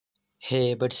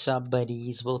Hey, what's up,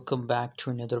 buddies? Welcome back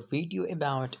to another video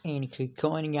about Ankr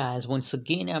coin, guys. Once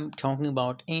again, I'm talking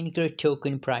about Ankr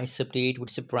token price update.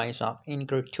 What's the price of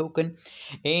Ankr token,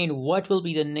 and what will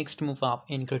be the next move of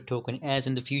Ankr token? As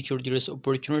in the future, there is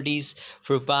opportunities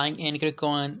for buying Ankr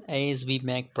coin as we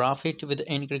make profit with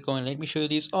Ankr coin. Let me show you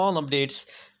these all updates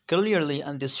clearly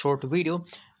on this short video.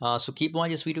 So keep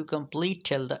watching this video complete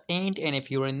till the end, and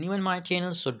if you are new in my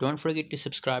channel, so don't forget to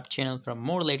subscribe channel for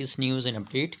more latest news and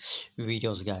update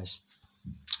videos, guys.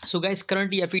 So guys,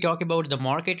 currently if we talk about the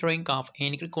market rank of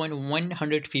Ankr coin,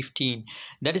 115,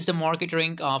 that is the market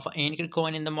rank of Ankr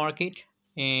coin in the market.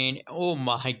 And oh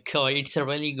my god, it's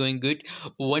really going good.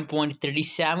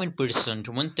 1.37%,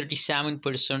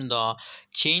 137%. The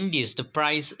changes, the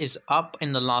price is up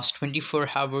in the last 24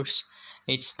 hours.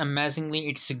 It's amazingly,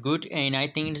 it's good, and I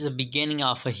think it's the beginning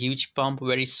of a huge pump.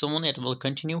 Very soon it will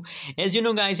continue. As you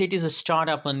know, guys, it is a start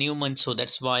of a new month, so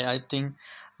that's why I think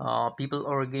people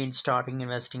are again starting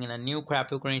investing in a new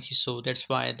cryptocurrency, so that's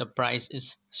why the price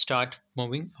is start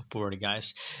moving upward,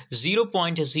 guys.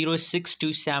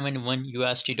 0.06271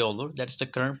 USD dollar, that's the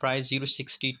current price.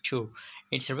 0.62.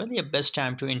 It's really a best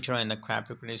time to enter in the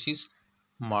cryptocurrencies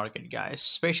market, guys,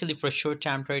 especially for short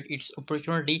time trade. It's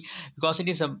opportunity because it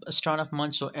is a start of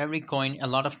month, so every coin, a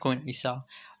lot of coin we saw,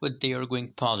 but they are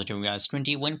going positive, guys.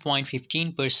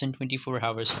 21.15%, 24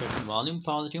 hours trading volume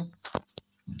positive,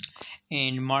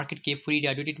 and market cap, fully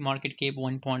diluted market cap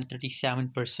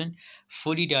 1.37%,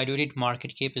 fully diluted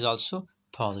market cap is also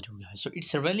positive, guys. So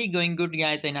it's really going good,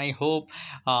 guys, and I hope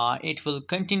it will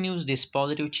continue this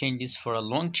positive changes for a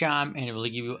long time, and it will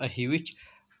give you a huge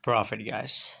profit,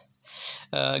 guys.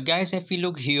 Guys, if we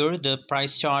look here, the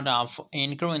price chart of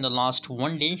Ankr in the last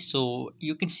 1 day, so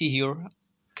you can see here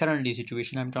currently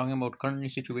situation. I'm talking about currently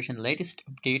situation, latest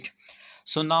update.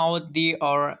 So now they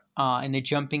are in the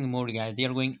jumping mode, guys. They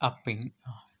are going up, and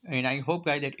I hope,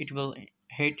 guys, that it will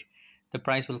hit, the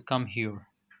price will come here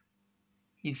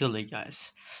easily,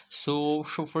 guys. So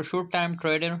for short time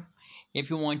trader, if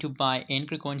you want to buy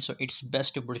Ankr coin, so it's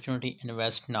best opportunity,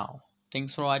 invest now.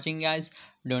 Thanks for watching, guys.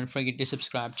 Don't forget to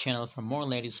subscribe channel for more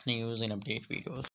latest news and update videos.